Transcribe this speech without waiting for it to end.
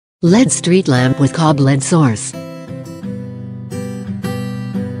LED street lamp with COB LED source.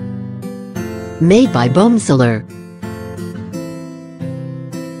 Made by BOMSOLAR.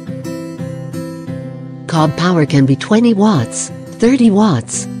 COB power can be 20 watts, 30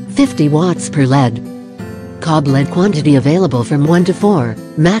 watts, 50 watts per LED. COB LED quantity available from 1 to 4,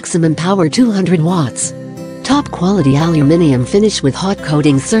 maximum power 200 watts. Top quality aluminium finish with hot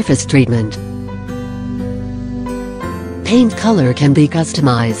coating surface treatment. Paint color can be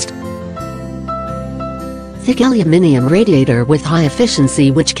customized. Thick aluminium radiator with high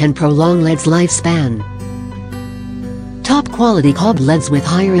efficiency which can prolong LED's lifespan. Top quality COB LEDs with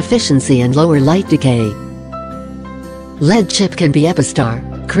higher efficiency and lower light decay. LED chip can be Epistar,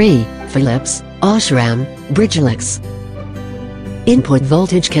 CREE, Philips, OSRAM, BRIDGELUX. Input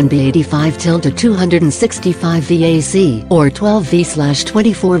voltage can be 85 to 265 VAC or 12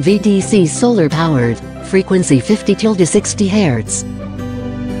 V/24 VDC solar powered, frequency 50 to 60 Hz.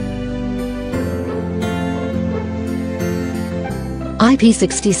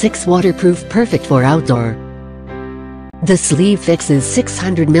 IP66 waterproof, perfect for outdoor. The sleeve fixes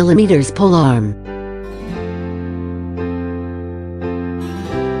 600 mm pull arm.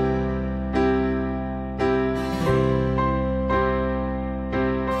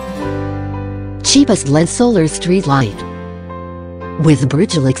 Cheapest LED solar street light. With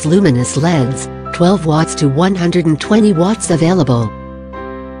BRIDGELUX luminous LEDs, 12 watts to 120 watts available.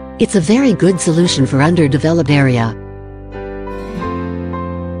 It's a very good solution for underdeveloped area.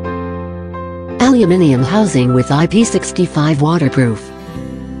 Aluminium housing with IP65 waterproof.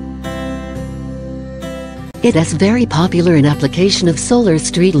 It is very popular in application of solar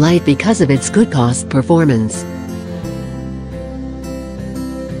street light because of its good cost performance.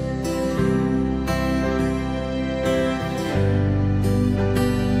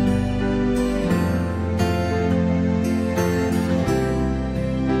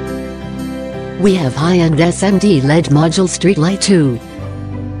 We have high-end SMD LED module street light too.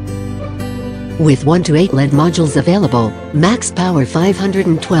 With 1 to 8 LED modules available, max power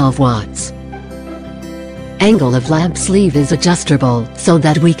 512 watts. Angle of lamp sleeve is adjustable so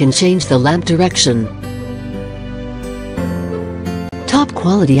that we can change the lamp direction. Top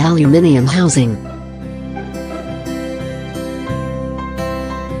quality aluminium housing.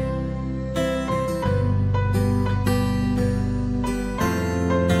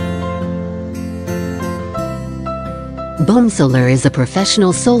 BOMSOLAR is a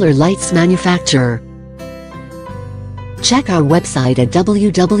professional solar lights manufacturer. Check our website at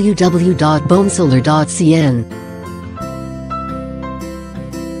www.bomsolar.cn.